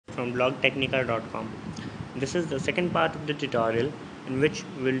from blogtechnica.com. This is the second part of the tutorial in which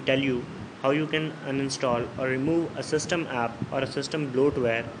we'll tell you how you can uninstall or remove a system app or a system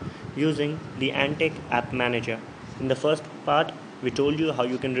bloatware using the Antek app manager. In the first part, we told you how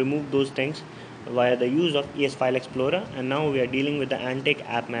you can remove those things via the use of ES File Explorer, and now we are dealing with the Antek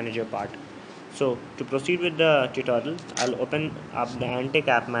app manager part. So to proceed with the tutorial, I'll open up the Antek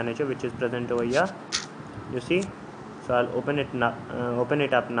app manager, which is present over here. You see, so I'll open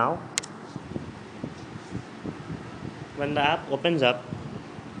it up now. When the app opens up,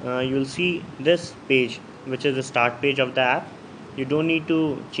 you'll see this page, which is the start page of the app. You don't need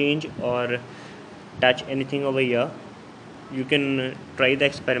to change or touch anything over here. You can try the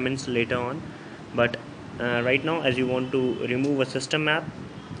experiments later on, but right now, as you want to remove a system app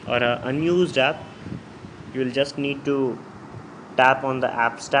or an unused app, you will just need to tap on the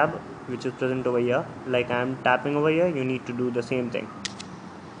apps tab, which is present over here. Like I am tapping over here, you need to do the same thing.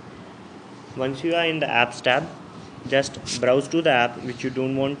 Once you are in the apps tab, just browse to the app which you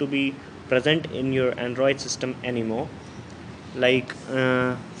don't want to be present in your Android system anymore. Like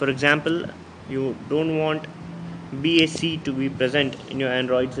for example, you don't want BAC to be present in your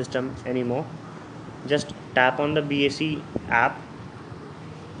Android system anymore. Just tap on the BAC app.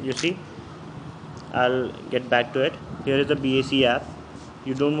 You see, I'll get back to it. Here is the BAC app.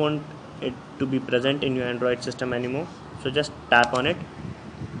 You don't want it to be present in your Android system anymore, so just tap on it.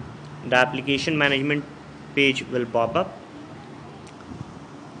 The application management page will pop up.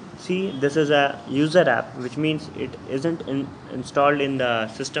 See, this is a user app, which means it isn't installed in the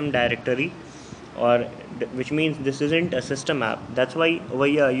system directory, or which means this isn't a system app. That's why over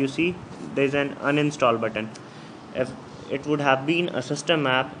here you see there's an uninstall button. If it would have been a system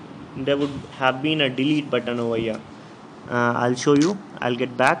app, there would have been a delete button over here. I'll show you. I'll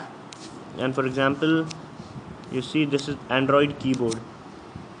get back, and for example, you see this is Android keyboard.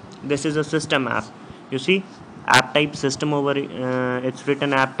 This is a system app. You see app type system over it's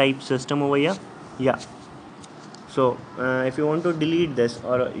written app type system over here. Yeah, so if you want to delete this,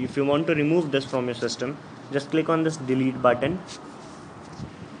 or if you want to remove this from your system, just click on this delete button.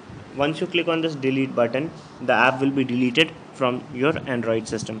 Once you click on this delete button, the app will be deleted from your Android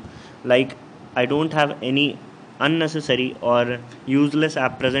system. Like I don't have any unnecessary or useless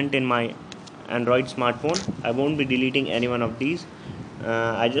app present in my Android smartphone. I won't be deleting any one of these.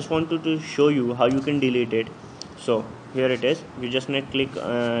 I just wanted to show you how you can delete it. So here it is. You just need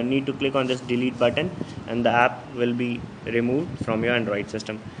to click on this delete button, and the app will be removed from your Android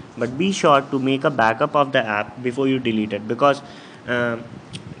system. But be sure to make a backup of the app before you delete it, because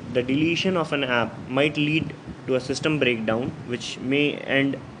the deletion of an app might lead to a system breakdown, which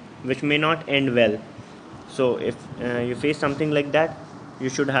may not end well. So if you face something like that, you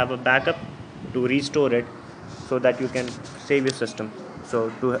should have a backup to restore it, so that you can save your system. So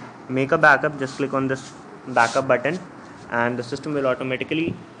to make a backup, just click on this backup button, and the system will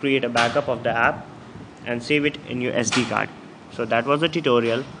automatically create a backup of the app and save it in your SD card. So that was the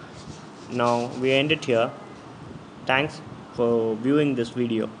tutorial. Now we end it here. Thanks for viewing this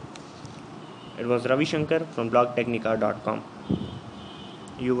video. It was Ravi Shankar from blogtechnica.com.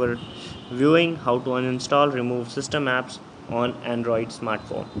 You were viewing how to uninstall, remove system apps on Android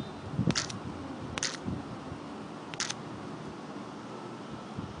smartphone.